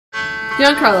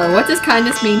Giancarlo, what does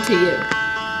kindness mean to you?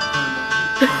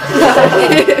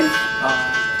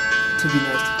 To be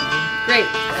nice to people. Great.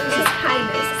 This is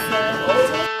kindness.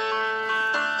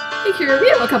 Hey Kira, we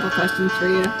have a couple questions for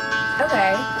you.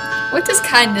 Okay. What does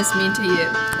kindness mean to you?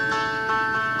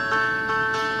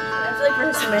 I feel like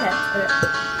rehearsing in my head. Okay.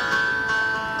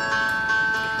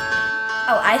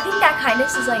 Oh, I think that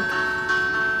kindness is like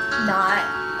not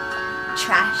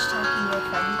trash talking your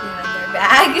friends behind their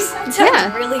backs. It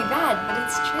sounds really bad, but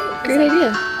it's true. Great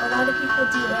idea. A lot of people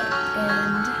do it,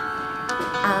 and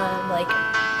like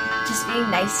just being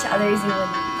nice to others even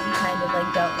when you kind of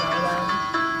like don't know them.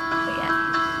 But yeah,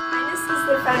 kindness is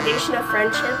the foundation of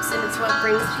friendships, and it's what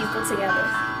brings people together.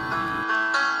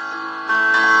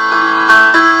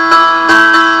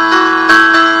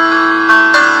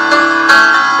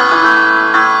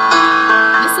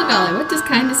 Miss Lavelle, what does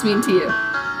kindness mean to you?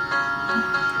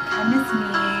 Kindness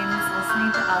means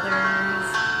listening to others,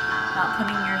 not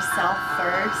putting yourself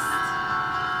first,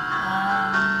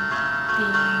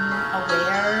 being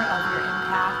aware of your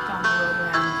impact on the world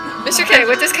around you. Mr. K,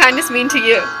 what does kindness mean to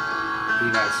you? Be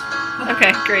nice.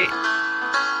 Okay, great.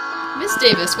 Miss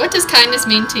Davis, what does kindness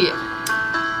mean to you?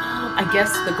 I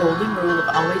guess the golden rule of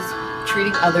always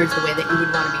treating others the way that you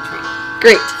would want to be treated.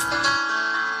 Great.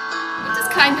 What does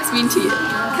kindness mean to you?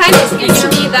 Kindness means to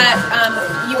me that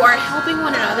you are helping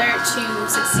one another to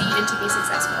succeed and to be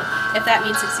successful. If that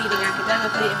means succeeding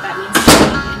academically, if that means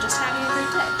succeeding and just having a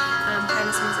great day.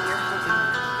 Kindness means that you're helping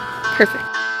one another. Perfect.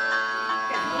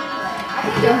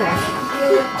 Go ahead.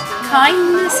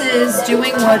 Kindness is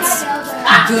doing what's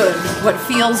good, what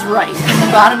feels right from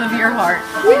the bottom of your heart.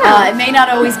 It may not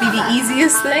always be the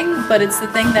easiest thing, but it's the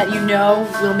thing that you know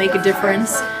will make a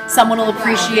difference. Someone will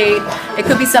appreciate. It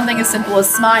could be something as simple as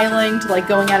smiling to like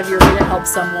going out of your way to help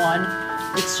someone.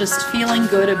 It's just feeling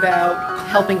good about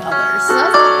helping others.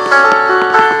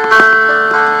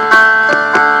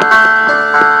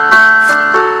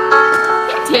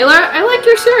 Hey Taylor, I like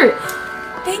your shirt.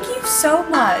 Thank you so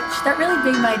much. That really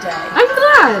made my day. I'm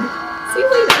glad. See you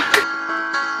later.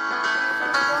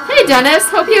 Hey Dennis,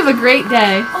 hope you have a great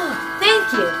day. Oh,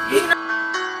 thank you.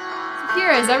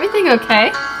 Kira, is everything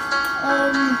okay?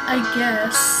 I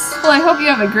guess. Well, I hope you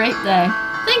have a great day.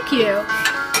 Thank you.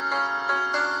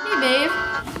 Hey babe.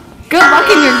 Good luck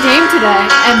in your game today,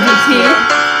 MVP.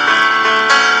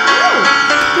 Oh,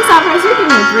 Miss Alvarez, you're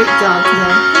doing a great job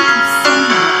today. Thank you so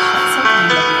much. That's so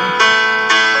kind of you.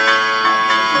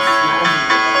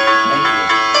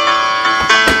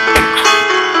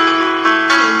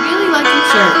 I really like your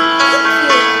shirt.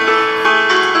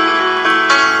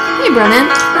 Hey Brennan,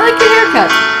 I like your haircut.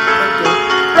 Thank you.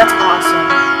 That's awesome.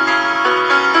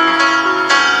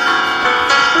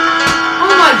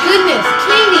 Oh my goodness,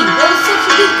 Katie, that was such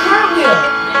a good cartwheel.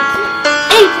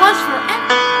 A+ for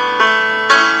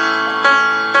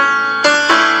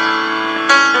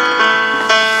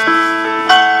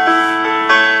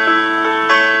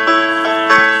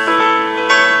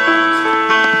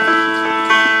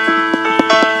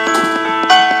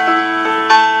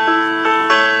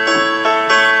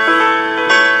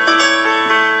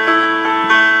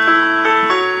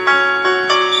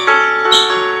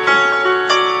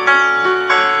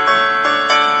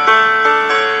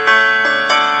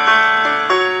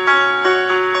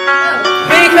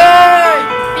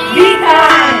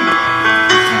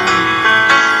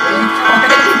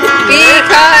Be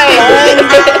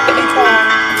kind.